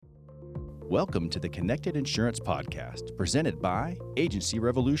Welcome to the Connected Insurance Podcast, presented by Agency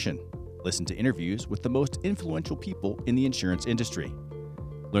Revolution. Listen to interviews with the most influential people in the insurance industry.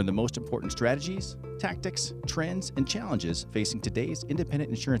 Learn the most important strategies, tactics, trends, and challenges facing today's independent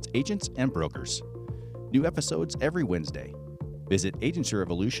insurance agents and brokers. New episodes every Wednesday. Visit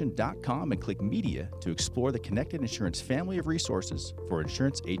agencyrevolution.com and click Media to explore the Connected Insurance family of resources for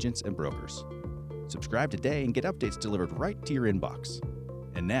insurance agents and brokers. Subscribe today and get updates delivered right to your inbox.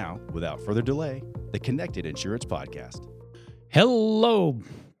 And now, without further delay, the Connected Insurance Podcast. Hello,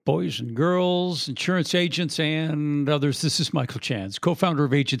 boys and girls, insurance agents, and others. This is Michael Chance, co-founder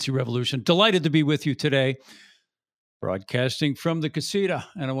of Agency Revolution. Delighted to be with you today, broadcasting from the casita.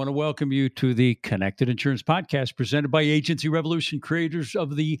 And I want to welcome you to the Connected Insurance Podcast presented by Agency Revolution, creators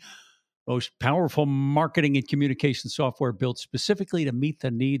of the most powerful marketing and communication software built specifically to meet the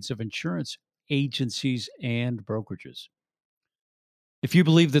needs of insurance agencies and brokerages. If you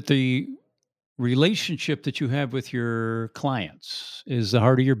believe that the relationship that you have with your clients is the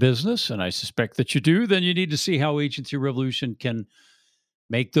heart of your business, and I suspect that you do, then you need to see how Agency Revolution can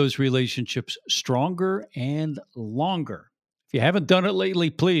make those relationships stronger and longer. If you haven't done it lately,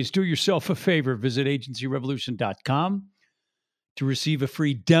 please do yourself a favor. Visit agencyrevolution.com to receive a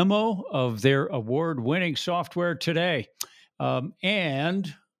free demo of their award-winning software today.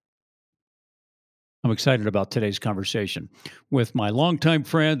 And I'm excited about today's conversation with my longtime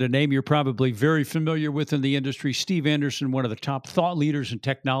friend, a name you're probably very familiar with in the industry, Steve Anderson, one of the top thought leaders in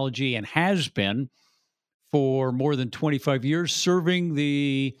technology and has been for more than 25 years, serving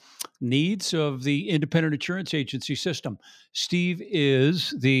the needs of the independent insurance agency system. Steve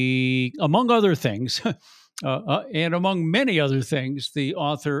is among other things, and among many other things, the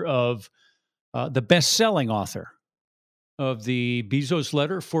author of the best-selling author of the Bezos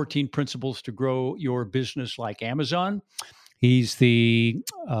Letters, 14 Principles to Grow Your Business Like Amazon. He's the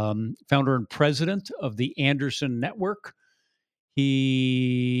founder and president of the Anderson Network.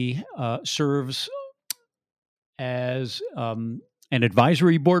 He serves as an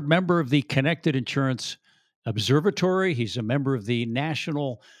advisory board member of the Connected Insurance Observatory. He's a member of the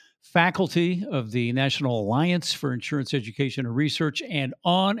national faculty of the National Alliance for Insurance Education and Research, and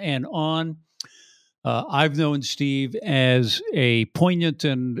on and on. I've known Steve as a poignant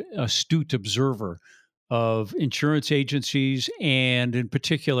and astute observer of insurance agencies and, in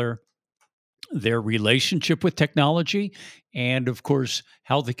particular, their relationship with technology and, of course,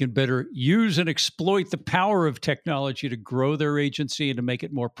 how they can better use and exploit the power of technology to grow their agency and to make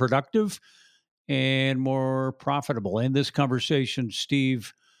it more productive and more profitable. In this conversation,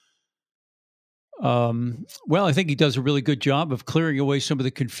 Steve I think he does a really good job of clearing away some of the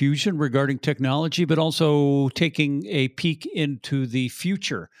confusion regarding technology, but also taking a peek into the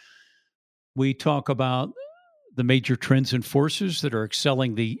future. We talk about the major trends and forces that are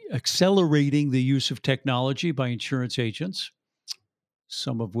accelerating the use of technology by insurance agents,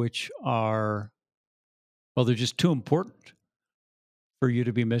 some of which are, they're just too important for you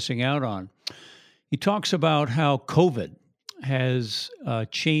to be missing out on. He talks about how COVID has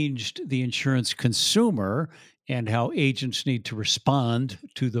changed the insurance consumer and how agents need to respond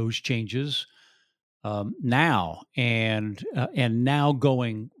to those changes now and now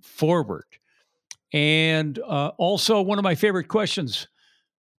going forward. And also one of my favorite questions,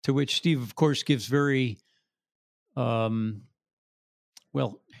 to which Steve, of course, gives very helpful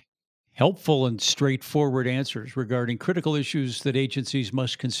and straightforward answers regarding critical issues that agencies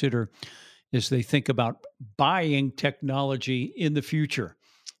must consider as they think about buying technology in the future.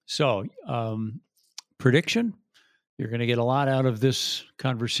 So, prediction, you're going to get a lot out of this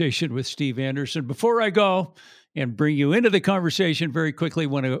conversation with Steve Anderson. Before I go and bring you into the conversation very quickly, I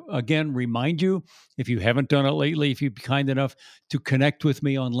want to again remind you, if you haven't done it lately, if you'd be kind enough to connect with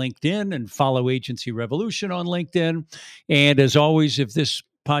me on LinkedIn and follow Agency Revolution on LinkedIn. And as always, if this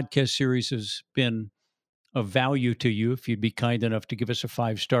podcast series has been of value to you, if you'd be kind enough to give us a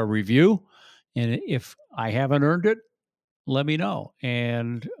 5-star review. And if I haven't earned it, let me know,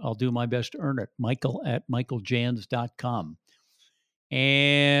 and I'll do my best to earn it. Michael@michaeljans.com.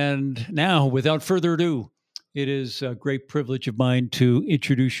 And now, without further ado, it is a great privilege of mine to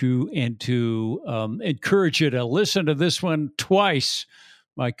introduce you and to encourage you to listen to this one twice,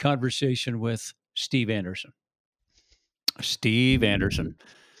 my conversation with Steve Anderson. Steve Anderson,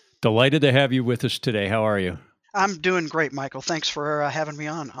 delighted to have you with us today. How are you? I'm doing great, Michael. Thanks for having me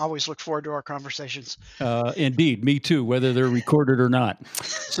on. Always look forward to our conversations. Indeed, me too, whether they're recorded or not.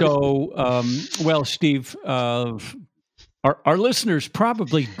 So, Steve, our listeners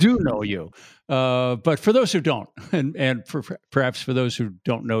probably do know you, but for those who don't, and perhaps for those who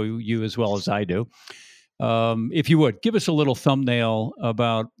don't know you as well as I do, If you would give us a little thumbnail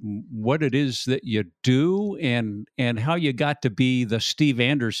about what it is that you do and how you got to be the Steve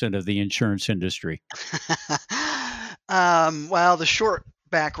Anderson of the insurance industry. Well, the short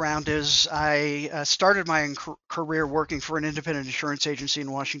background is I started my career working for an independent insurance agency in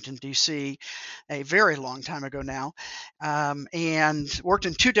Washington, D.C., a very long time ago now, and worked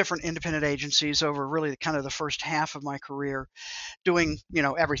in two different independent agencies over really kind of the first half of my career, doing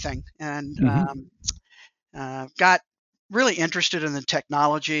everything, and Hmm. got really interested in the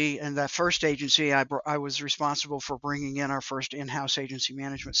technology. And that first agency, I was responsible for bringing in our first in-house agency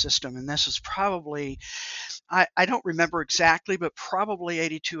management system, and this is probably I don't remember exactly, but probably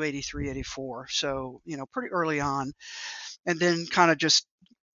 82, 83, 84. So, pretty early on. And then kind of just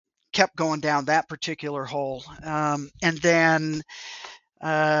kept going down that particular hole. And then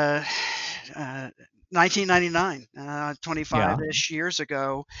uh, uh, 1999, Yeah. 25-ish years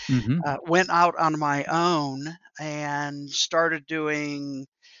ago, Hmm. went out on my own and started doing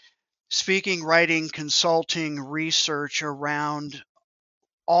speaking, writing, consulting, research around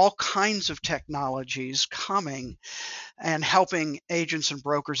all kinds of technologies coming and helping agents and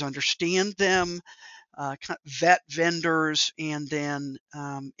brokers understand them, vet vendors, and then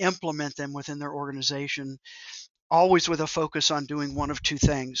implement them within their organization, always with a focus on doing one of two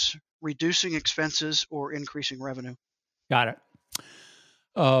things: reducing expenses or increasing revenue. Got it.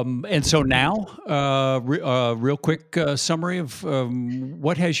 And so now, real quick summary of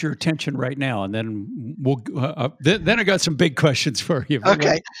what has your attention right now, and then then I got some big questions for you. But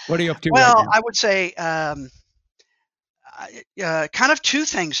Okay. what are you up to right Well, now? I would say kind of two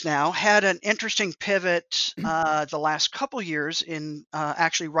things now. Had an interesting pivot the last couple years in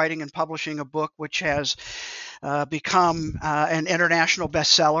actually writing and publishing a book which has become an international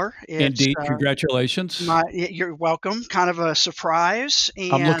bestseller. It's Indeed, congratulations. you're welcome. Kind of a surprise,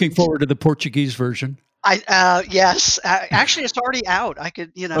 I'm looking and forward to the Portuguese version. yes, actually, it's already out. I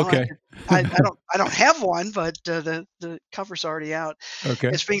could, Okay. I don't have one, but the cover's already out. Okay.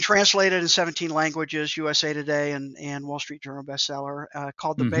 It's being translated in 17 languages, USA Today and Wall Street Journal bestseller,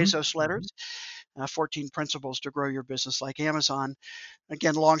 called the Hmm. Bezos Letters, 14 Principles to Grow Your Business Like Amazon.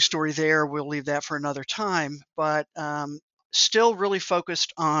 Again, long story there. We'll leave that for another time, but still really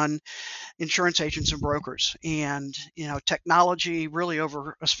focused on insurance agents and brokers. And, technology really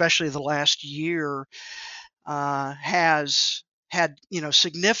over, especially the last year, has had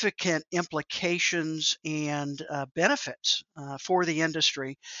significant implications and benefits for the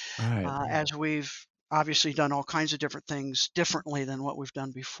industry, Right. as we've obviously done all kinds of different things differently than what we've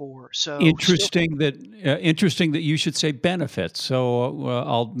done before. So still, Interesting that you should say benefits. So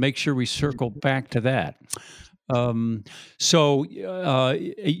I'll make sure we circle back to that. Um, so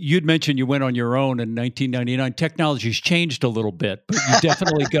you'd mentioned you went on your own in 1999. Technology's changed a little bit, but you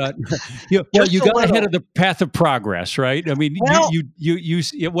definitely got just you a got ahead little. of the path of progress, right? I mean, Well,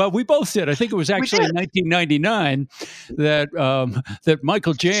 yeah, well, we both did. I think it was we actually in did. 1999 that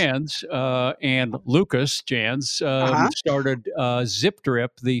Michael Jans and Lucas Jans Uh-huh. started Zip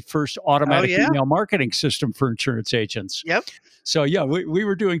Drip, the first Oh automatic yeah. email marketing system for insurance agents. Yep. So yeah, we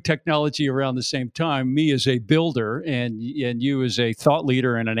were doing technology around the same time. Me as a builder, and you as a thought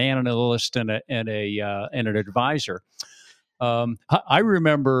leader and an analyst and an advisor. I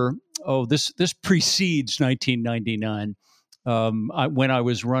remember. Oh, this precedes 1999. When I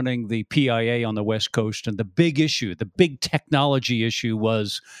was running the PIA on the West Coast, and the big issue, the big technology issue,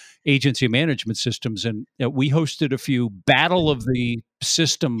 was agency management systems, and we hosted a few battle of the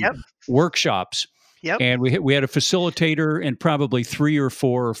system Yep. workshops, Yep. and we had a facilitator and probably 3 or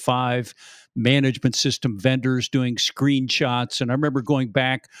 4 or 5 management system vendors doing screenshots. And I remember going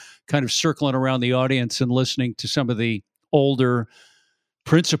back, kind of circling around the audience and listening to some of the older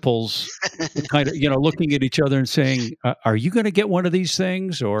principals, kind of looking at each other and saying, "Are you going to get one of these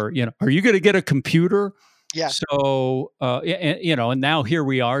things, or are you going to get a computer?" Yeah. So, and now here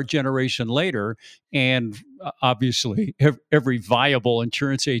we are, generation later, and obviously, every viable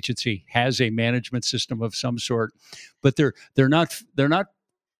insurance agency has a management system of some sort, but they're not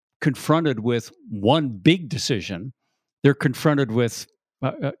confronted with one big decision. They're confronted with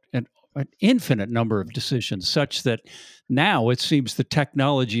an infinite number of decisions, such that now it seems the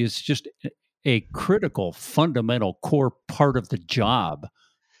technology is just a critical, fundamental, core part of the job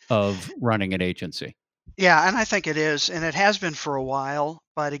of running an agency. Yeah, and I think it is, and it has been for a while.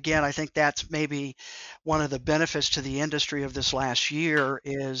 But again, I think that's maybe one of the benefits to the industry of this last year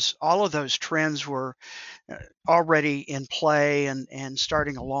is all of those trends were uh, already in play and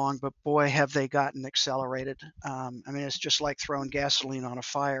starting along, but boy, have they gotten accelerated. I mean, it's just like throwing gasoline on a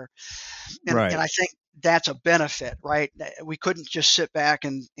fire. And Right. I think that's a benefit, right? We couldn't just sit back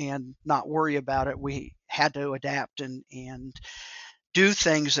and not worry about it. We had to adapt and do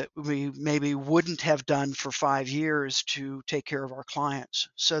things that we maybe wouldn't have done for 5 years to take care of our clients.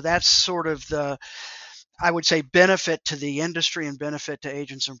 So that's sort of the, I would say, benefit to the industry and benefit to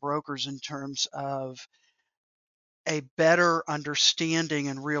agents and brokers in terms of a better understanding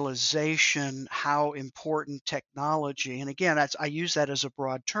and realization how important technology, and again, I use that as a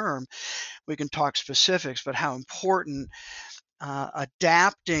broad term. We can talk specifics, but how important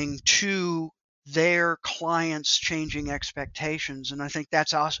adapting to their clients' changing expectations. And I think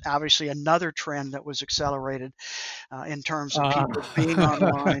that's obviously another trend that was accelerated in terms of Uh, people being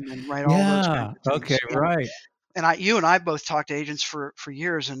online and right, all those kinds yeah. of Okay. things. Right. And you and I both talked to agents for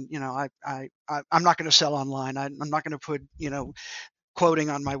years, and I'm not going to sell online. I'm not going to put quoting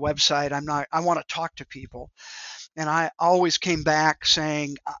on my website. I'm not. I want to talk to people, and I always came back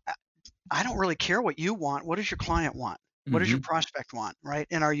saying, I don't really care what you want. What does your client want? What does your Hmm. prospect want, right?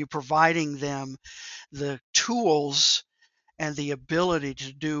 And are you providing them the tools and the ability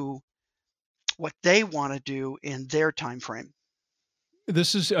to do what they want to do in their time frame?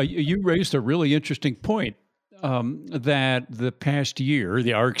 This is you raised a really interesting point. That the past year,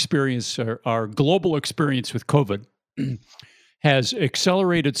 our experience, our global experience with COVID, has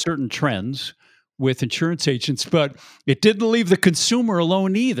accelerated certain trends with insurance agents, but it didn't leave the consumer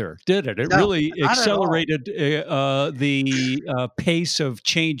alone either, did it? It No, really not at all. accelerated the pace of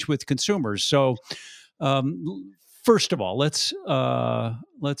change with consumers. So, first of all, let's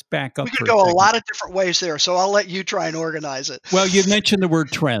back We up could for a go a second. lot of different ways there, so I'll let you try and organize it. Well, you mentioned the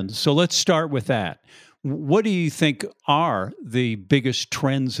word trends, so let's start with that. What do you think are the biggest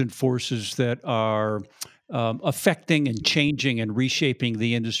trends and forces that are affecting and changing and reshaping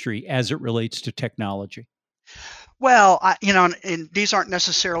the industry as it relates to technology? Well, and these aren't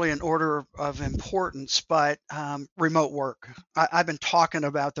necessarily in order of importance, but remote work. I've been talking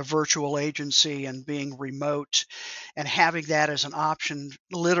about the virtual agency and being remote and having that as an option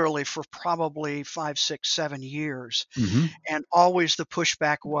literally for probably 5, 6, 7 years. Hmm. And always the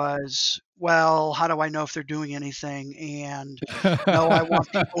pushback was, well, how do I know if they're doing anything? And no, I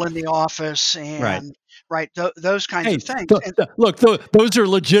want people in the office Right. and right, those kinds Hey, of things. And look, those are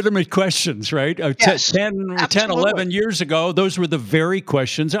legitimate questions, right? yes, 10, absolutely. 11 years ago, those were the very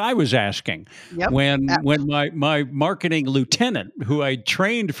questions I was asking Yep. when my marketing lieutenant, who I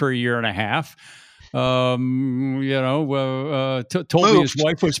trained for a year and a half, told me his Moved.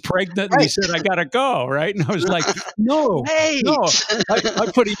 wife was pregnant, and he Right. said, "I gotta go," right? And I was like, "No, no, Wait. I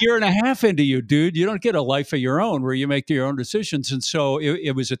put a year and a half into you, dude. You don't get a life of your own where you make your own decisions." And so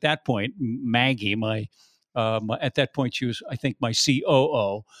it was at that point, Maggie, at that point, she was, I think, my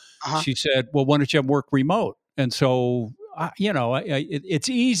COO. Uh-huh. She said, "Well, why don't you work remote?" And so, it's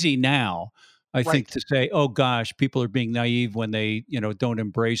easy now, I think, Right. to say, "Oh gosh, people are being naive when they, don't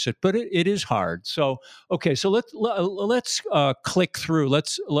embrace it." But it is hard. So, okay, so let's click through.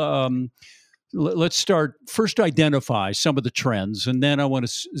 Let's start first. Identify some of the trends, and then I want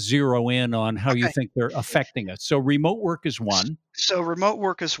to zero in on how you Okay. think they're affecting us. So, remote work is one. So remote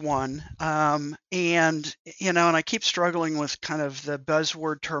work is one. And I keep struggling with kind of the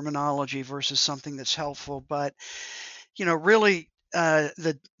buzzword terminology versus something that's helpful, but really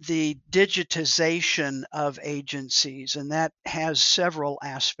the digitization of agencies, and that has several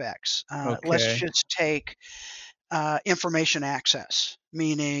aspects. Let's Okay. just take information access,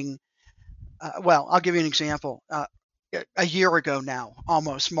 meaning, well, I'll give you an example. A year ago now,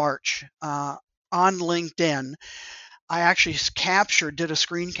 almost March, on LinkedIn, I actually did a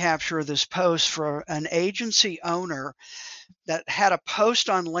screen capture of this post for an agency owner that had a post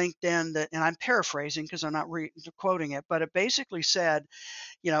on LinkedIn that, and I'm paraphrasing because I'm not quoting it, but it basically said,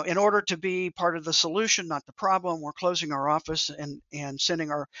 in order to be part of the solution, not the problem, we're closing our office and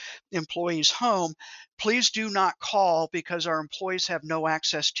sending our employees home. Please do not call because our employees have no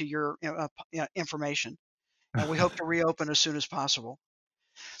access to your information, and we hope to reopen as soon as possible.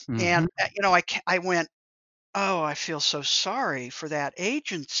 And Hmm. I went, oh, I feel so sorry for that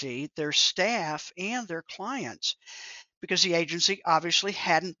agency, their staff, and their clients, because the agency obviously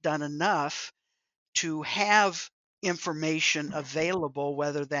hadn't done enough to have information available,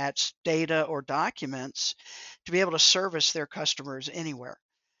 whether that's data or documents, to be able to service their customers anywhere.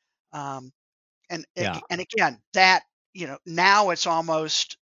 Um, Yeah. and again, that now it's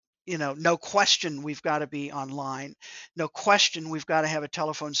almost no question we've got to be online. No question we've got to have a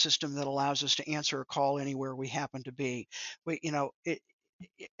telephone system that allows us to answer a call anywhere we happen to be.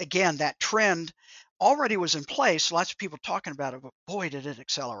 Again, that trend already was in place. Lots of people talking about it, but boy, did it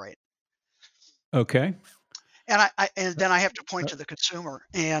accelerate. Okay. And then I have to point to the consumer.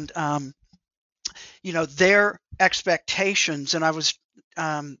 And their expectations. And I was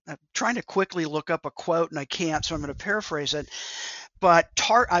trying to quickly look up a quote, and I can't, so I'm going to paraphrase it. But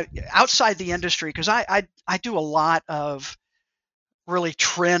outside the industry, because I do a lot of really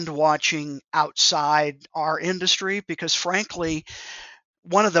trend watching outside our industry, because frankly,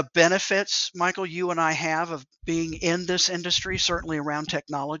 one of the benefits, Michael, you and I have of being in this industry, certainly around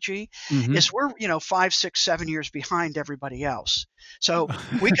technology, is we're 5, 6, 7 years behind everybody else. So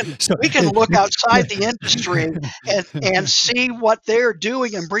we can So- we can look outside the industry and see what they're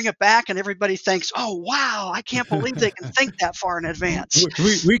doing and bring it back, and everybody thinks, "Oh wow, I can't believe they can think that far in advance."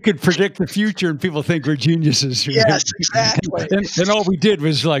 we could predict the future, and people think we're geniuses. Right? Yes, exactly. And all we did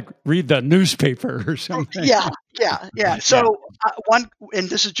was like read the newspaper or something. Yeah. So and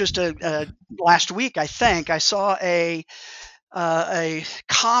this is just last week, I think I saw a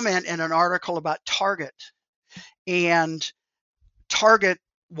comment in an article about Target, and Target,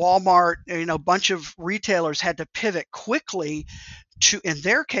 Walmart, a bunch of retailers had to pivot quickly to, in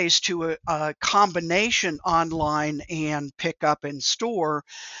their case, to a combination online and pick up in store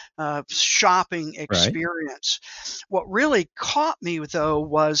shopping experience. What really caught me, though,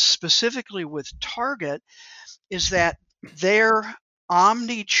 was specifically with Target, is that their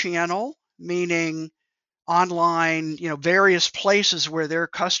omni-channel, meaning online, various places where their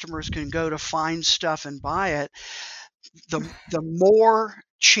customers can go to find stuff and buy it, the more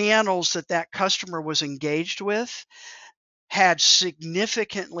channels that customer was engaged with had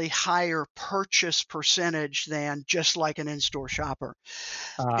significantly higher purchase percentage than just like an in-store shopper.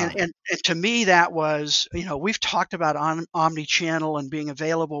 And to me, that was, we've talked about omni-channel and being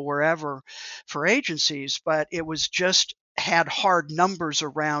available wherever for agencies, but it was just had hard numbers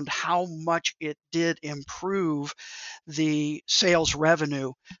around how much it did improve the sales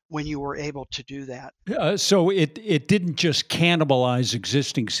revenue when you were able to do that. So it didn't just cannibalize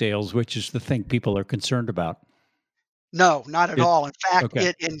existing sales, which is the thing people are concerned about. No, not at all. In fact,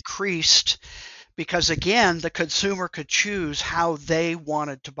 it increased because, again, the consumer could choose how they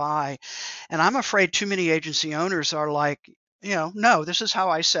wanted to buy. And I'm afraid too many agency owners are like, no, this is how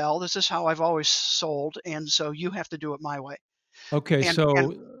I sell. This is how I've always sold. And so you have to do it my way. Okay, and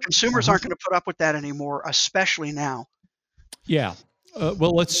consumers aren't going to put up with that anymore, especially now. Yeah.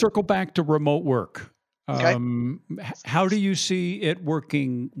 Well, let's circle back to remote work. Okay. How do you see it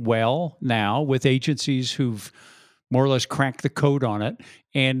working well now with agencies who've more or less cracked the code on it?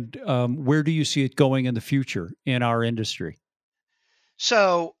 And where do you see it going in the future in our industry?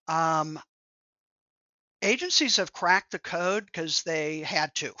 So agencies have cracked the code because they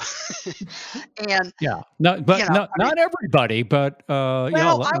had to. And not everybody, but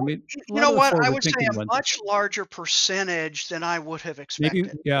I would say a much larger percentage than I would have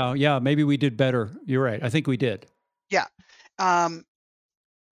expected. Maybe we did better. You're right. I think we did. Yeah. And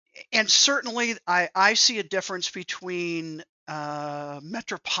certainly I see a difference between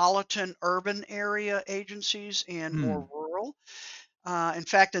metropolitan urban area agencies and more rural. In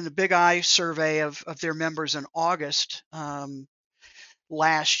fact, in the Big I survey of their members in August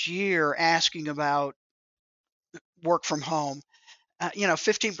last year, asking about work from home,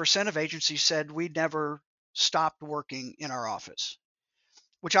 15% of agencies said we never stopped working in our office,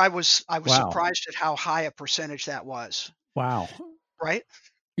 which I was surprised at how high a percentage that was. Wow. Right?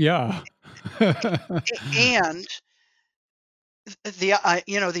 Yeah. And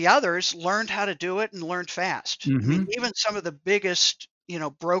the others learned how to do it and learned fast. I mean, even some of the biggest,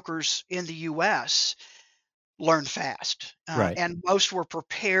 brokers in the U.S. learned fast. And most were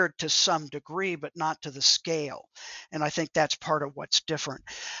prepared to some degree, but not to the scale. And I think that's part of what's different.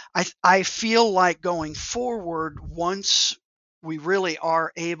 I feel like going forward, once we really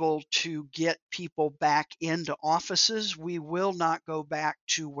are able to get people back into offices, we will not go back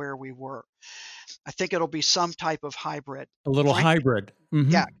to where we were. I think it'll be some type of hybrid. A little hybrid.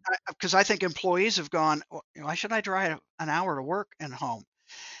 Yeah, because I think employees have gone, why should I drive an hour to work and home?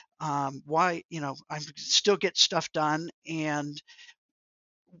 Why, I still get stuff done. And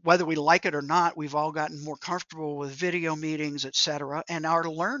whether we like it or not, we've all gotten more comfortable with video meetings, et cetera, and are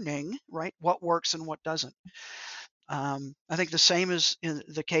learning, right, what works and what doesn't. I think the same is in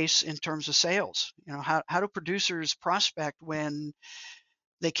the case in terms of sales. How do producers prospect when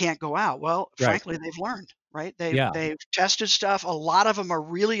they can't go out? Well, frankly, they've learned, right? They've tested stuff. A lot of them are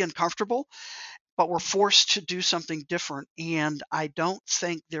really uncomfortable, but we're forced to do something different. And I don't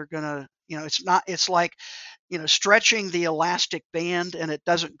think they're going to, it's like, stretching the elastic band and it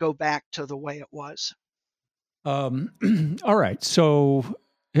doesn't go back to the way it was. All right. So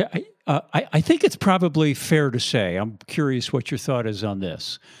I think it's probably fair to say, I'm curious what your thought is on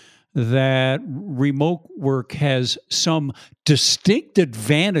this. that remote work has some distinct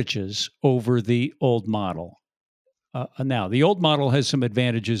advantages over the old model. Now, the old model has some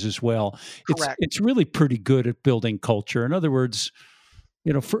advantages as well. Correct. It's really pretty good at building culture. In other words,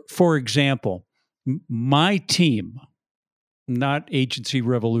 for example, my team, not Agency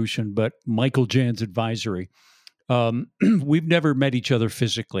Revolution, but Michael Jan's advisory, we've never met each other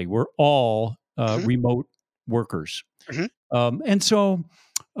physically. We're all Mhm. remote workers. Mhm. And so,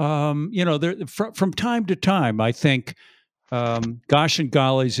 from time to time, I think, gosh and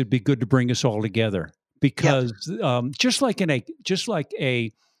gollies, it'd be good to bring us all together Yes. because just like a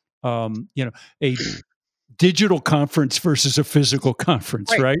digital conference versus a physical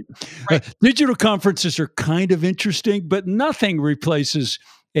conference, Right. right? Right. Digital conferences are kind of interesting, but nothing replaces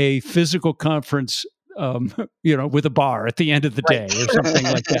a physical conference, with a bar at the end of the Right. day or something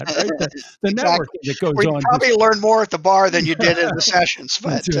like that, right? The Exactly. networking that goes Well, you on probably just learned more at the bar than you did in the sessions,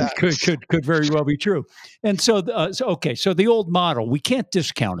 but, could very well be true. And so, so the old model, we can't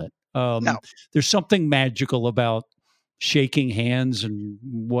discount it. no. There's something magical about shaking hands and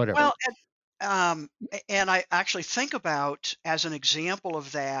whatever. Well, and I actually think about, as an example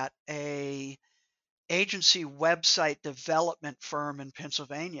of that, a agency website development firm in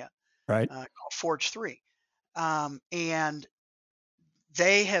Pennsylvania, Right. called Forge 3. And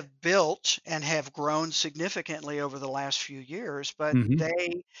they have built and have grown significantly over the last few years, but Hmm.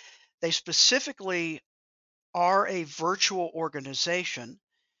 they specifically are a virtual organization,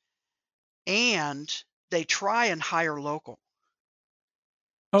 and they try and hire local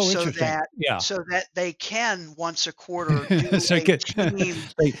Oh, so interesting. that Yeah. so that they can once a quarter do So a good. team,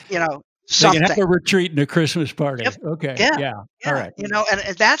 they they can have something. a retreat and a Christmas Yep. party. Okay. Yeah. Yeah. All Yeah. right.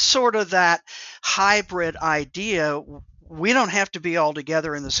 And that's sort of that hybrid idea. We don't have to be all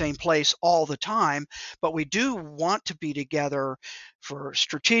together in the same place all the time, but we do want to be together for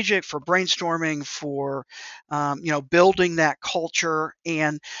strategic, for brainstorming, for building that culture.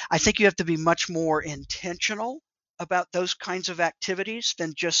 And I think you have to be much more intentional about those kinds of activities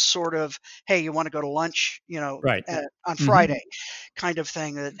than just sort of, hey, you want to go to lunch, Right. on Hmm. Friday, kind of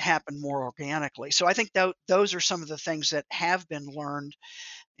thing that happened more organically. So I think those are some of the things that have been learned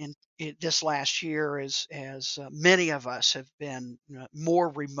in this last year, as many of us have been more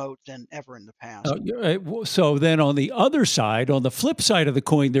remote than ever in the past. So then on the other side, on the flip side of the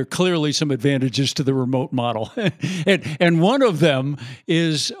coin, there are clearly some advantages to the remote model, and one of them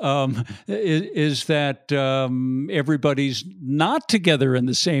is that everybody's not together in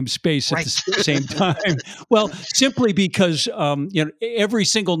the same space at the Right. same time. Well, simply because every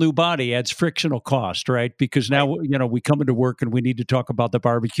single new body adds frictional cost, right? Because Right. now we come into work and we need to talk about the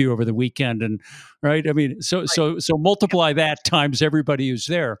barbecue over the weekend, and right. I mean, Right. so Yep. multiply that times everybody who's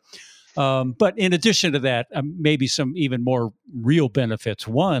there. But in addition to that, maybe some even more real benefits.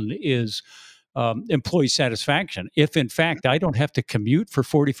 One is employee satisfaction. If in Mhm. fact I don't have to commute for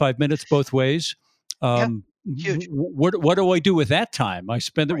 45 minutes both ways, Yeah. Huge. what do I do with that time? I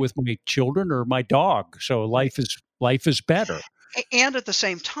spend it Right. with my children or my dog. So Right. life is better. And at the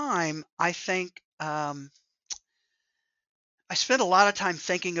same time, I think I spend a lot of time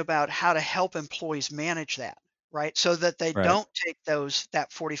thinking about how to help employees manage that, right? So that they Right. don't take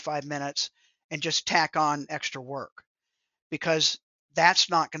that 45 minutes and just tack on extra work, because that's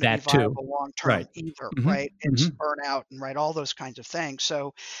not going to be That too. viable long Right. term either, Hmm. right? Hmm. It's burnout and right, all those kinds of things.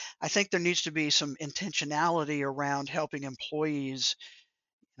 So I think there needs to be some intentionality around helping employees,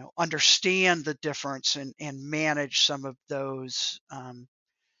 understand the difference and manage some of those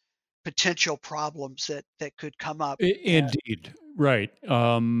potential problems that could come up. Indeed. Right.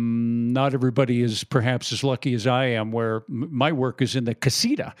 Not everybody is perhaps as lucky as I am, where my work is in the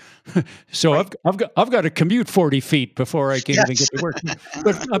casita, so Right. I've got to commute 40 feet before I can even Yes. get to work.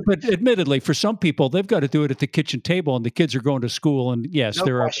 But admittedly, for some people, they've got to do it at the kitchen table, and the kids are going to school, and yes, No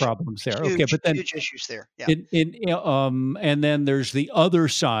there are question. problems there. Okay, Huge, but then huge issues there. Yeah. and then there's the other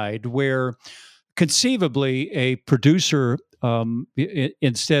side where conceivably a producer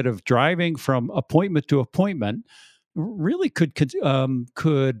instead of driving from appointment to appointment really could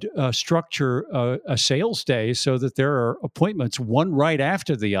structure a sales day so that there are appointments one right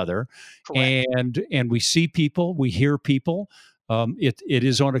after the other, Correct. and we see people, we hear people. It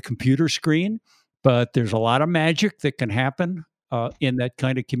is on a computer screen, but there's a lot of magic that can happen in that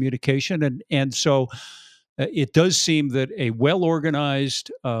kind of communication, and so it does seem that a well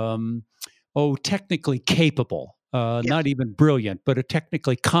organized, technically capable, Yes. not even brilliant, but a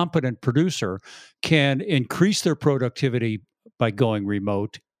technically competent producer can increase their productivity by going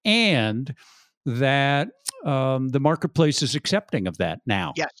remote, and that the marketplace is accepting of that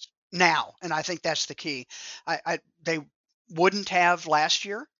now. Yes. Now, and I think that's the key. They wouldn't have last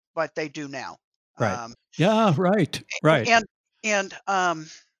year, but they do now. Right. Um, Yeah, right. Right. and and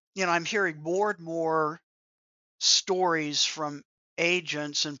I'm hearing more and more stories from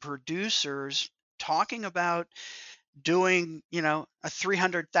agents and producers talking about doing, a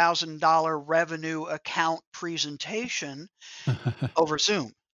 $300,000 revenue account presentation over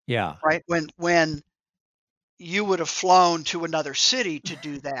Zoom, Yeah. right? When you would have flown to another city to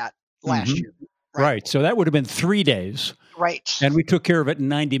do that last Mhm. year, right? Right. So that would have been 3 days, Right. and we took care of it in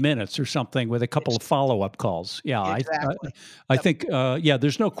 90 minutes or something with a couple Ex- of follow-up calls. Yeah, Exactly. I Yep. think, yeah,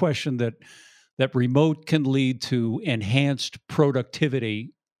 there's no question that remote can lead to enhanced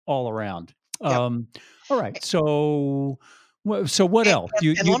productivity all around. Yep. Um, all right. So what And, else? and,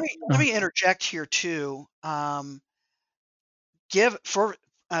 You and you let me interject here too. Give for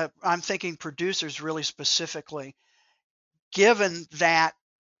I'm thinking producers really specifically. Given that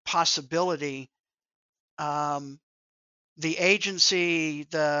possibility, um, the agency,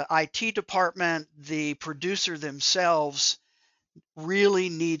 the IT department, the producer themselves really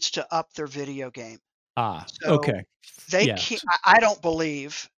needs to up their video game. So okay. they can't. Yes. I don't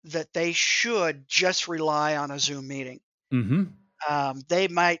believe that they should just rely on a Zoom meeting. Mhm. They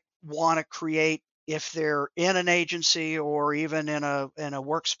might want to create, if they're in an agency or even in a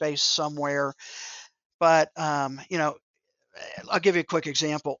workspace somewhere. But I'll give you a quick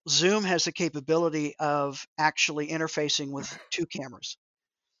example. Zoom has the capability of actually interfacing with two cameras.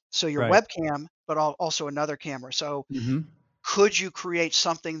 So your Right. webcam, but also another camera. So Mhm. could you create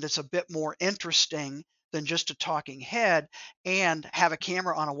something that's a bit more interesting than just a talking head and have a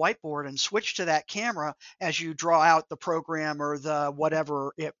camera on a whiteboard and switch to that camera as you draw out the program or the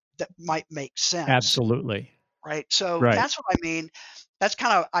whatever it that might make sense, Absolutely. right? So Right. that's what I mean. That's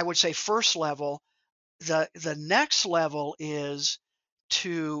kind of, I would say, first level. The next level is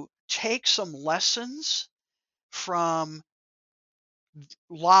to take some lessons from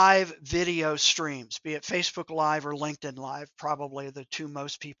live video streams, be it Facebook Live or LinkedIn Live, probably the two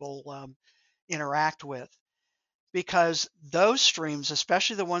most people interact with, because those streams,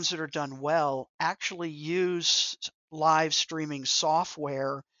 especially the ones that are done well, actually use live streaming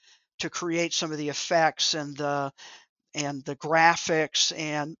software to create some of the effects and the graphics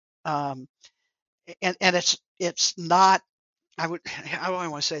um, and it's not. I would how do I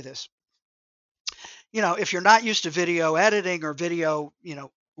want to say this? If you're not used to video editing or video,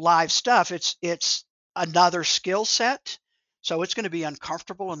 live stuff, it's another skill set. So it's going to be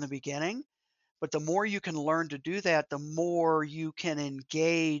uncomfortable in the beginning, but the more you can learn to do that, the more you can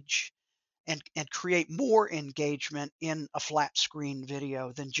engage and create more engagement in a flat screen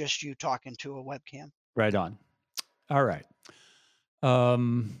video than just you talking to a webcam. Right on. All right.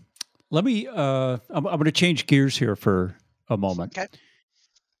 Um, let me. I'm going to change gears here for a moment. Okay.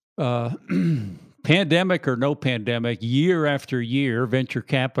 Uh, Pandemic or no pandemic, year after year, venture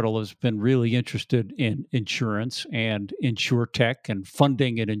capital has been really interested in insurance and insurtech and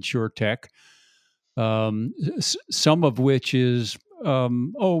funding in insurtech. Some of which is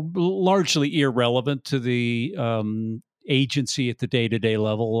largely irrelevant to the agency at the day-to-day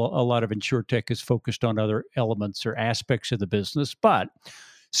level. A lot of insurtech is focused on other elements or aspects of the business, but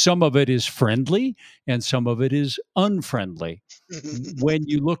some of it is friendly and some of it is unfriendly. When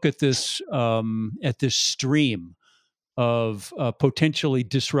you look at this stream of potentially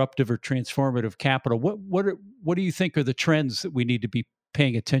disruptive or transformative capital, what do you think are the trends that we need to be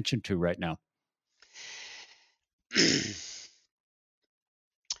paying attention to right now?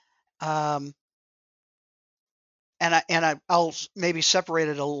 um, I'll maybe separate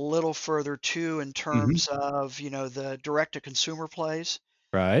it a little further too in Hmm. terms of the direct to consumer plays.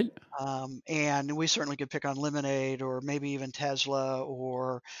 Right. And we certainly could pick on Lemonade or maybe even Tesla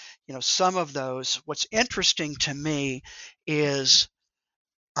or some of those. What's interesting to me is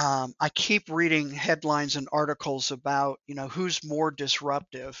I keep reading headlines and articles about who's more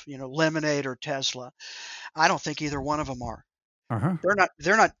disruptive, Lemonade or Tesla. I don't think either one of them are. Uh-huh.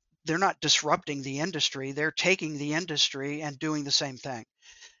 They're not disrupting the industry. They're taking the industry and doing the same thing.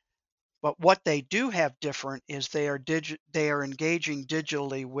 But what they do have different is they are engaging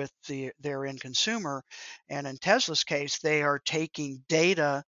digitally with their end consumer, and in Tesla's case, they are taking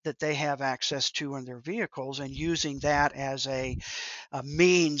data that they have access to in their vehicles and using that as a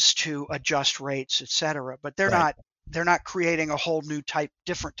means to adjust rates, et cetera. But Right. they're not creating a whole new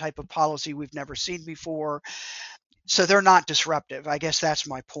different type of policy we've never seen before. So they're not disruptive. I guess that's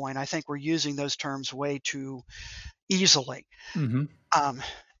my point. I think we're using those terms way too easily. Mhm. Um,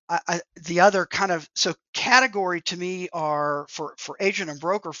 the other kind of so category to me are for agent and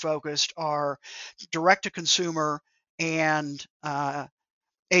broker focused are direct to consumer and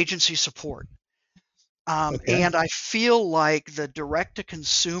agency support. Okay. And I feel like the direct to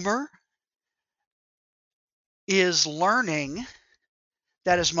consumer is learning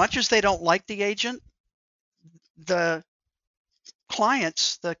that as much as they don't like the agent, the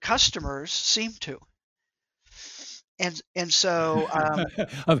clients, the customers seem to. And so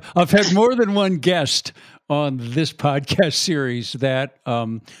I've had more than one guest on this podcast series that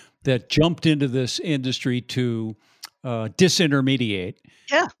that jumped into this industry to disintermediate.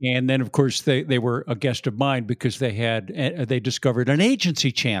 yeah, And then, of course, they were a guest of mine because they discovered an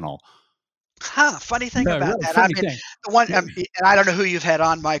agency channel. funny thing Yeah, about really that. I funny mean, thing. the one, and I don't know who you've had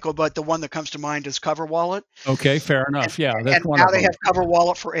on, Michael, but the one that comes to mind is Cover Wallet, Okay, fair enough. Yeah, that's and one now of they them. have Cover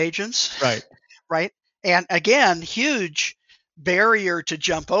Wallet for agents, Right. right? And again, huge barrier to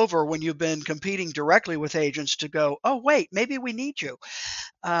jump over when you've been competing directly with agents to go, oh wait, maybe we need you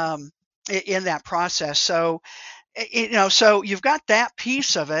um, in that process. So so you've got that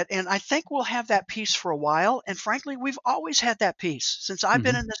piece of it, and I think we'll have that piece for a while. And frankly, we've always had that piece since I've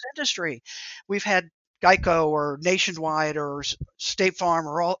been Hmm. in this industry. We've had Geico or Nationwide or State Farm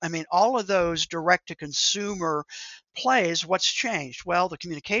or all of those direct to consumer plays. What's changed? Well, the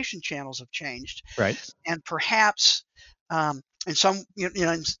communication channels have changed, Right. and perhaps in some,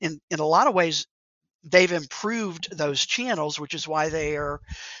 in a lot of ways, they've improved those channels, which is why they are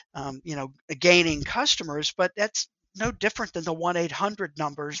gaining customers, but that's no different than the 1-800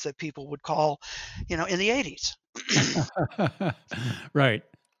 numbers that people would call, in the 80s. Right.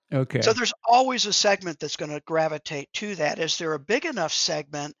 So Okay. there's always a segment that's going to gravitate to that. Is there a big enough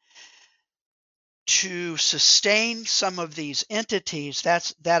segment to sustain some of these entities?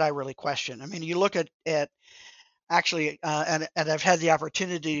 That I really question. I mean, you look at actually, and I've had the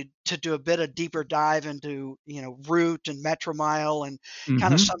opportunity to do a bit of deeper dive into, Root and Metromile and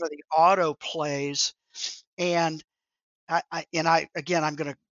kind of Hmm. some of the auto plays. And I again, I'm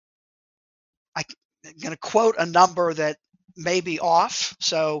gonna quote a number that may be off.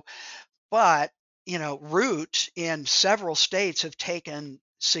 So, but Root in several states have taken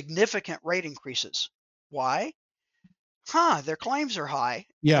significant rate increases. Why? Their claims are high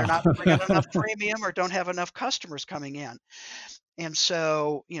and they're Yeah. not bringing enough premium or don't have enough customers coming in. And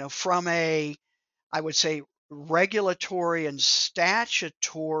so, from I would say, regulatory and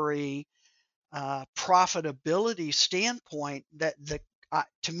statutory profitability standpoint, that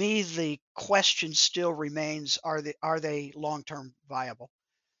to me the question still remains: are they long term viable?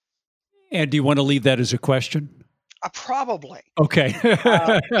 And do you want to leave that as a question? Probably. Okay.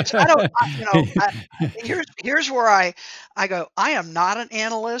 Because I don't, here's where I go. I am not an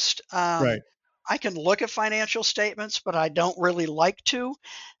analyst. Right. I can look at financial statements, but I don't really like to.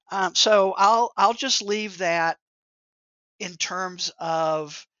 So I'll just leave that in terms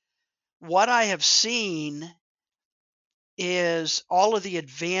of what I have seen is all of the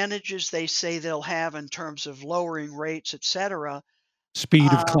advantages they say they'll have in terms of lowering rates, et cetera.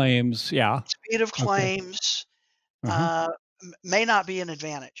 Speed of Uh, claims. Yeah. Speed of Okay. claims Uh-huh. may not be an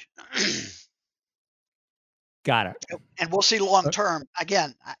advantage. Got it. And we'll see long Uh, term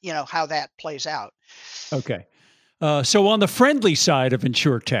again, how that plays out. okay. So on the friendly side of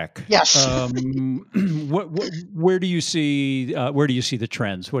InsurTech, Yes. where do you see the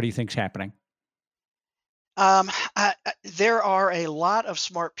trends? What do you think's happening? There are a lot of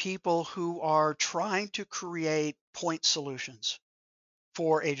smart people who are trying to create point solutions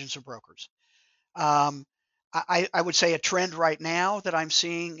for agents and brokers. Um, I would say a trend right now that I'm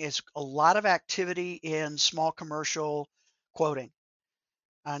seeing is a lot of activity in small commercial quoting.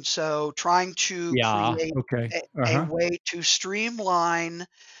 And so trying to Yeah. create Okay. a Uh-huh. way to streamline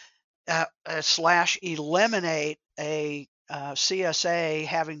slash eliminate a CSA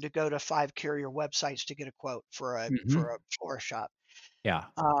having to go to 5 carrier websites to get a quote for a Hmm. florist shop. Yeah.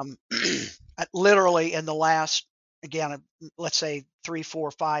 Um, literally in the last, again, let's say 3,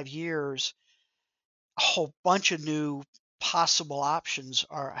 4, 5 years, a whole bunch of new possible options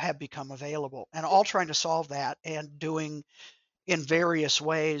have become available, and all trying to solve that and doing in various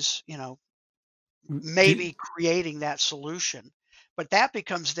ways, Do, maybe creating that solution. But that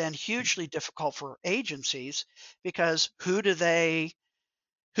becomes then hugely difficult for agencies because who do they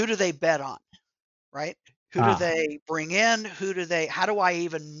bet on, right? Who do ah. they bring in? How do I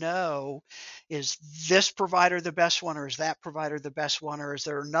even know, is this provider the best one or is that provider the best one or is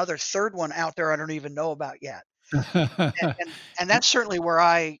there another third one out there I don't even know about yet? And that's certainly where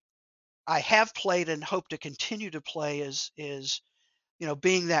I have played and hope to continue to play is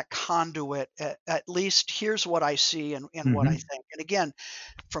being that conduit. At least here's what I see and what I Hmm. think. And again,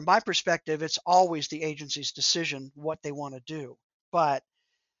 from my perspective, it's always the agency's decision what they want to do. But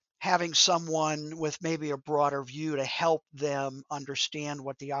having someone with maybe a broader view to help them understand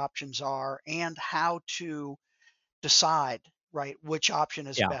what the options are and how to decide, right, which option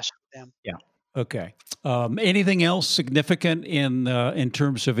is Yeah. best for them. Yeah. Okay. Anything else significant in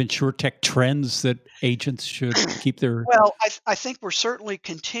terms of Insurtech trends that agents should keep their? Well, I think we're certainly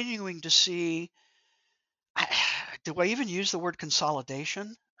continuing to see. Do I even use the word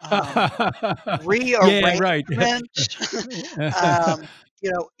consolidation? Yeah, right. Rearrangement, um,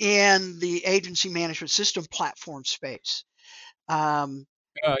 in the agency management system platform space. Um,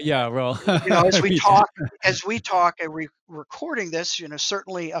 Yeah, well, as I we mean, talk, and recording this,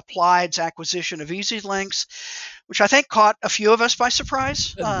 certainly Applied's acquisition of EasyLinks, which I think caught a few of us by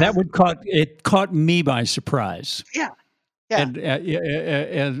surprise. it caught me by surprise. Yeah, yeah, And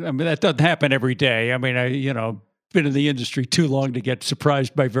I mean, that doesn't happen every day. I mean, been in the industry too long to get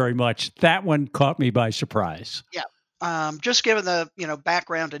surprised by very much. That one caught me by surprise. yeah. Just given the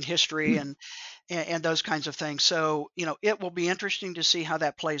background and history and those kinds of things. So it will be interesting to see how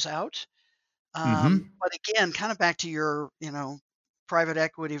that plays out. Hmm. But again, kind of back to your private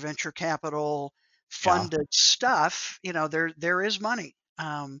equity, venture capital Yeah. funded stuff. There is money.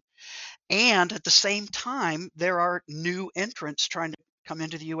 And at the same time, there are new entrants trying to come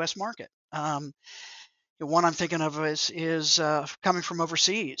into the U.S. market. The one I'm thinking of is coming from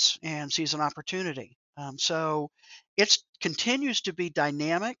overseas and sees an opportunity. So it continues to be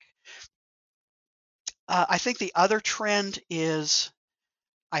dynamic. I think the other trend is,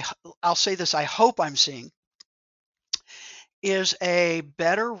 I'll say this, I hope I'm seeing, is a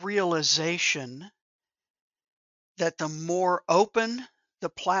better realization that the more open the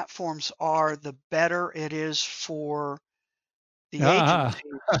platforms are, the better it is for the Ah,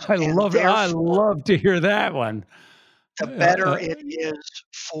 agencies, I and therefore love to hear that one. the better it is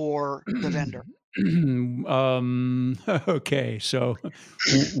for the vendor. Okay, so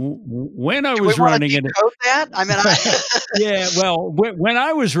when I Do we was wanna running it, decode that? I mean, yeah, well, when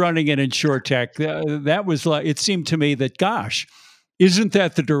I was running it in Insurtech, that was like it seemed to me that, gosh, isn't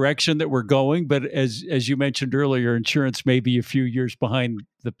that the direction that we're going? But as you mentioned earlier, insurance may be a few years behind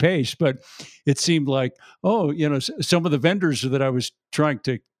the pace, but it seemed like, oh, some of the vendors that I was trying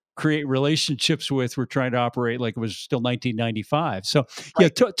to create relationships with were trying to operate like it was still 1995. So, yeah,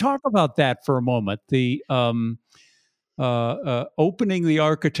 right. talk about that for a moment. The opening the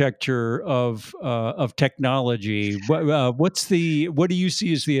architecture of technology. What do you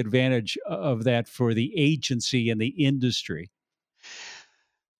see as the advantage of that for the agency and the industry?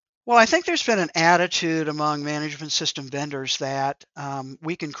 Well, I think there's been an attitude among management system vendors that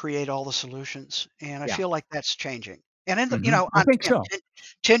we can create all the solutions, and I Yeah. feel like that's changing. And in the, I think so.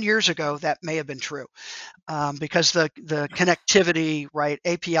 10 years ago, that may have been true because the connectivity, right,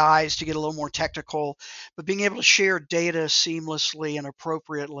 APIs to get a little more technical, but being able to share data seamlessly and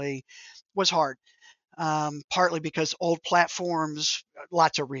appropriately was hard. Partly because old platforms,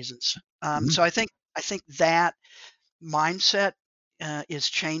 lots of reasons. Mhm. So I think that mindset is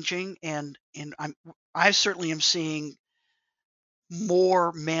changing, and I certainly am seeing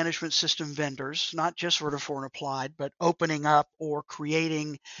more management system vendors, not just Vertafore and Applied, but opening up or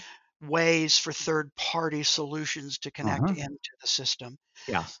creating ways for third party solutions to connect Uh-huh. into the system.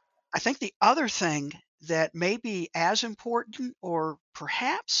 Yeah. I think the other thing that may be as important or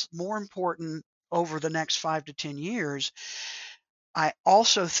perhaps more important over the next 5 to 10 years, I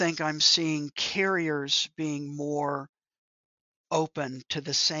also think I'm seeing carriers being more open to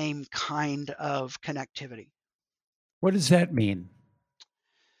the same kind of connectivity. What does that mean?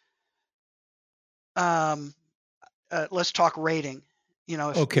 Um, let's talk rating. You know,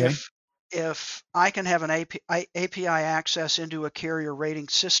 if Okay. if if I can have an API access into a carrier rating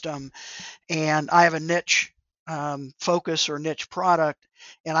system, and I have a niche focus or niche product,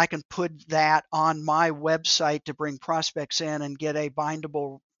 and I can put that on my website to bring prospects in and get a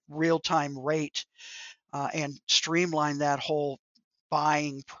bindable real-time rate and streamline that whole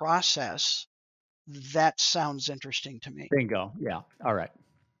buying process. That sounds interesting to me. Bingo. Yeah. All right.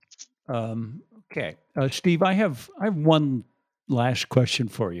 Okay. Steve, I have one last question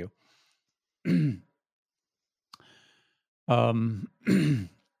for you. Um,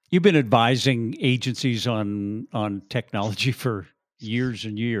 you've been advising agencies on technology for years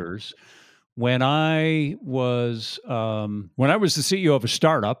and years. When I was the CEO of a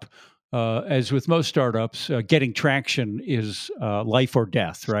startup, as with most startups, getting traction is life or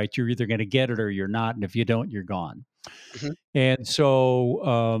death, right? You're either going to get it or you're not, and if you don't, you're gone. Mhm. And so,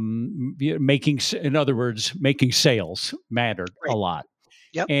 in other words, making sales mattered a Great. lot.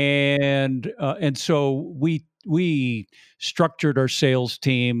 Yep. And so we we structured our sales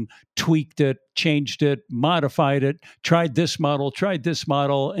team, tweaked it, changed it, modified it, tried this model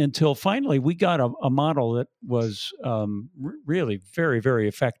until finally we got a model that was really very, very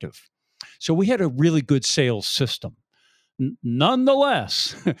effective. So we had a really good sales system.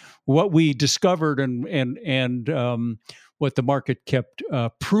 Nonetheless, what we discovered and what the market kept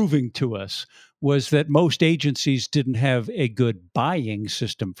proving to us was that most agencies didn't have a good buying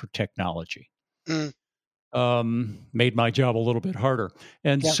system for technology. Mm, Made my job a little bit harder.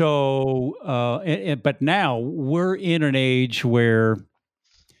 And yeah. so, but now we're in an age where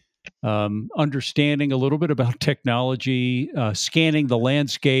understanding a little bit about technology, scanning the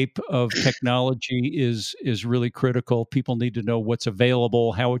landscape of technology is really critical. People need to know what's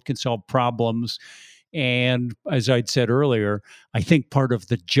available, how it can solve problems. And as I'd said earlier, I think part of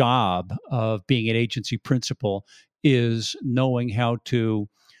the job of being an agency principal is knowing how to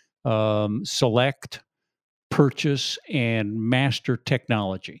select, purchase, and master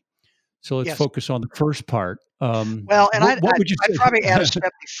technology. So let's Yes. focus on the first part. Well, and What would you I'd say? probably add a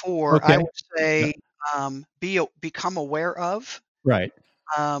step before. I Okay. would Yeah. say become aware of, Right.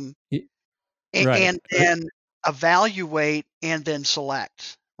 um, Y- Right. and then evaluate, and then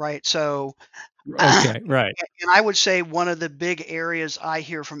select. Right. So, and Okay. Right. I would say one of the big areas I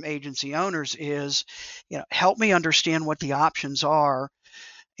hear from agency owners is, help me understand what the options are,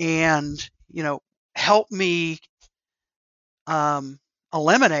 and help me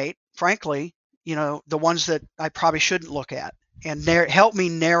eliminate, frankly, the ones that I probably shouldn't look at, and help me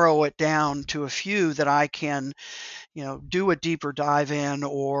narrow it down to a few that I can, do a deeper dive in,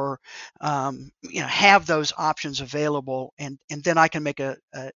 or have those options available, and then I can make a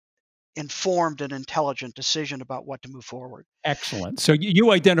informed and intelligent decision about what to move forward. Excellent. So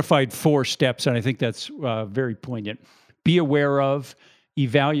you identified 4 steps, and I think that's very poignant. Be aware of,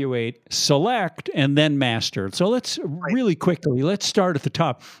 evaluate, select, and then master. So let's Right. really quickly, let's start at the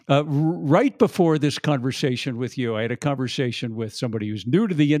top. Right before this conversation with you, I had a conversation with somebody who's new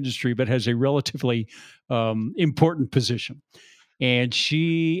to the industry but has a relatively important position. And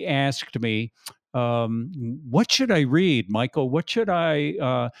she asked me, "What should I read, Michael? What should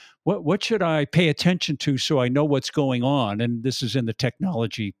I pay attention to so I know what's going on?" And this is in the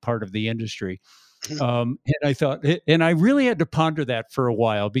technology part of the industry. Mhm. And I thought, and I really had to ponder that for a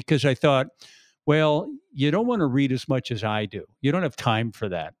while because I thought, well, you don't want to read as much as I do. You don't have time for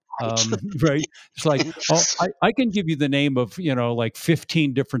that. Right? It's like, oh, I can give you the name of, like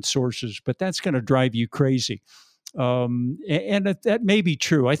 15 different sources, but that's going to drive you crazy. And that may be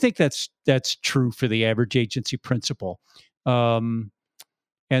true. I think that's true for the average agency principal. Um,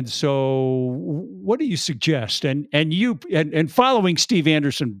 and so, what do you suggest? And following Steve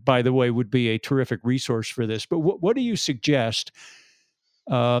Anderson, by the way, would be a terrific resource for this. But what do you suggest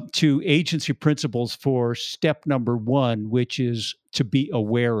to agency principals for step number one, which is to be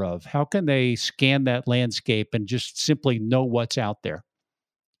aware of? How can they scan that landscape and just simply know what's out there?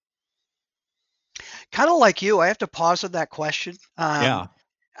 Kind of like you, I have to pause on that question, Yeah.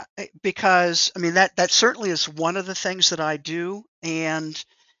 because I mean that certainly is one of the things that I do,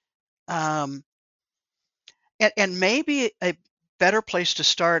 um, and maybe a better place to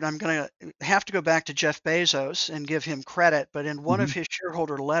start. I'm going to have to go back to Jeff Bezos and give him credit, but in one of Hmm. his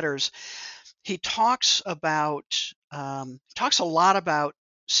shareholder letters, he talks a lot about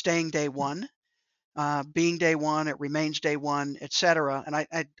staying day one, being day one, it remains day one, etc. And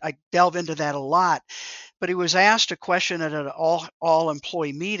I delve into that a lot. But he was asked a question at an all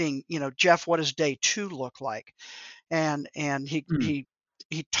employee meeting. Jeff, what does day two look like? And Mm.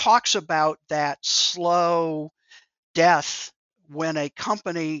 he talks about that slow death when a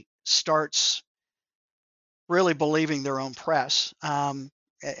company starts really believing their own press.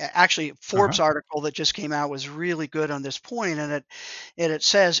 Actually, Uh-huh. Forbes article that just came out was really good on this point, and it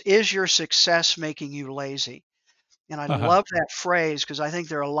says, "Is your success making you lazy?" And I Uh-huh. love that phrase because I think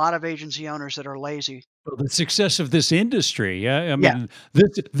there are a lot of agency owners that are lazy. Well, the success of this industry. Yeah, I Yeah. mean,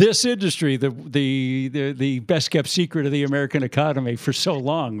 this industry, the best kept secret of the American economy for so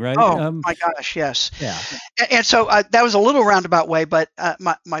long, right? Oh my gosh, yes. Yeah. And so that was a little roundabout way, but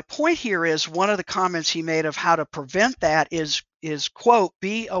my point here is one of the comments he made of how to prevent that is quote,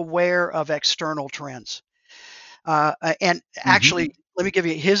 be aware of external trends. And Hmm. actually, let me give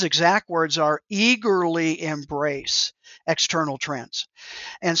you his exact words are eagerly embrace external trends.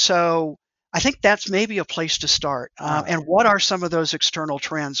 And so I think that's maybe a place to start. Ah. And what are some of those external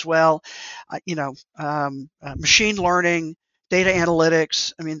trends? Well, machine learning, data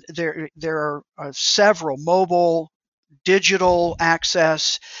analytics. I mean, there are several mobile, digital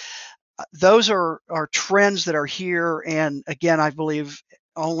access. Those are trends that are here, and again, I believe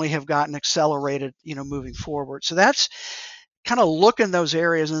only have gotten accelerated, moving forward. So that's kind of look in those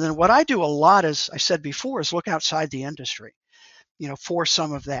areas. And then what I do a lot, as I said before, is look outside the industry, for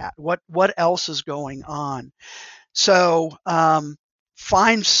some of that. What else is going on? So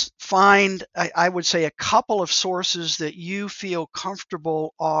find I would say a couple of sources that you feel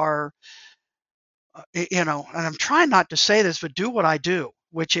comfortable are, and I'm trying not to say this, but do what I do,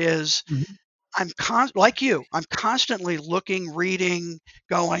 which is Mhm. like you, I'm constantly looking, reading,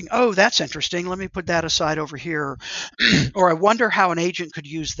 going, oh, that's interesting. Let me put that aside over here. Or I wonder how an agent could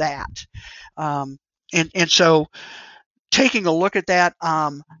use that. And so taking a look at that,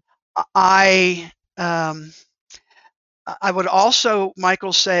 I would also,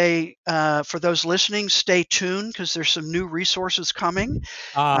 Michael, say for those listening, stay tuned because there's some new resources coming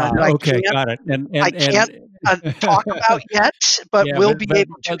that Okay, got it. I can't talk about yet, but Yeah, will be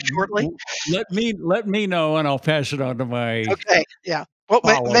able to but shortly. let me know, and I'll pass it on to my Okay, yeah. Well,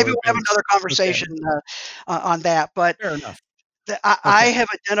 maybe follower we'll have base. another Okay, conversation on that. But fair enough. I Okay, have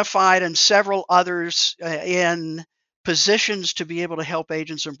identified, and several others in positions to be able to help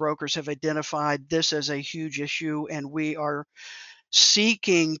agents and brokers have identified this as a huge issue, and we are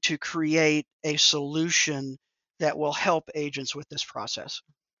seeking to create a solution that will help agents with this process.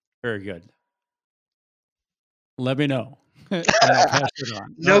 very good. Let me know, and I'll pass it on.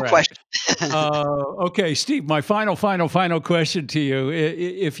 All No right. question. Okay, Steve, my final question to you.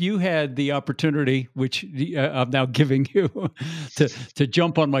 If you had the opportunity, which I'm now giving you, to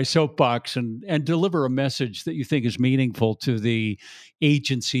jump on my soapbox and deliver a message that you think is meaningful to the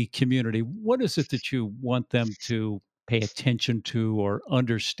agency community, what is it that you want them to pay attention to or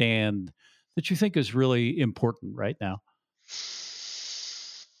understand that you think is really important right now?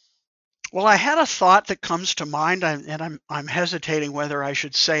 Well, I had a thought that comes to mind, and I'm hesitating whether I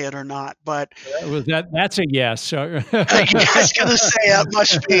should say it or not, but That's a yes. I was gonna say it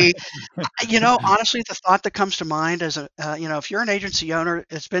must be. Honestly, the thought that comes to mind is, if you're an agency owner,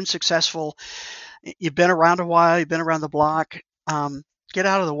 it's been successful, you've been around a while, you've been around the block, get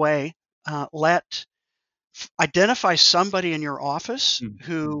out of the way. Identify somebody in your office Mm,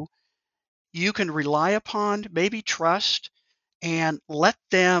 who you can rely upon, maybe trust, and let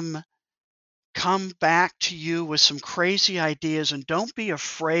them come back to you with some crazy ideas, and don't be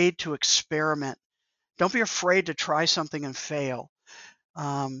afraid to experiment. Don't be afraid to try something and fail.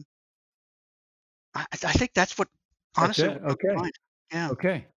 Um, I think that's what that's honestly it. what comes to Okay. mind. Yeah.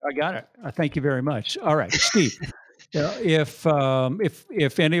 Okay, I got it. Thank you very much. All right, Steve. If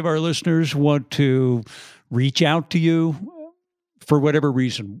any of our listeners want to reach out to you for whatever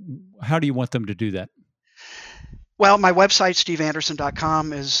reason, how do you want them to do that? Well, my website,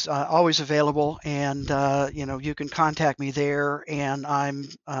 steveanderson.com, is always available, and you can contact me there. And I'm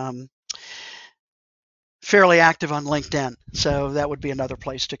fairly active on LinkedIn, so that would be another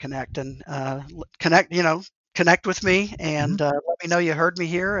place to connect and connect with me, Mhm. and let me know you heard me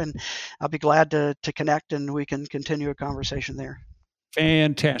here, and I'll be glad to connect, and we can continue a conversation there.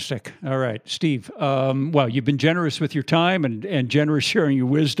 Fantastic. All right, Steve. Well, you've been generous with your time and generous sharing your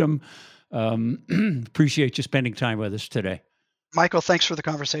wisdom. Appreciate you spending time with us today. Michael, thanks for the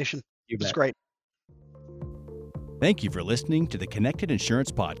conversation. You It was bet. great. Thank you for listening to the Connected Insurance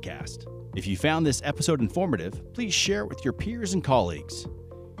Podcast. If you found this episode informative, please share it with your peers and colleagues.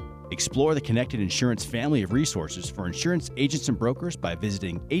 Explore the Connected Insurance family of resources for insurance agents and brokers by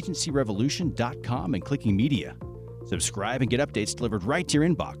visiting agencyrevolution.com and clicking media. Subscribe and get updates delivered right to your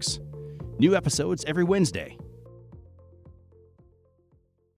inbox. New episodes every Wednesday.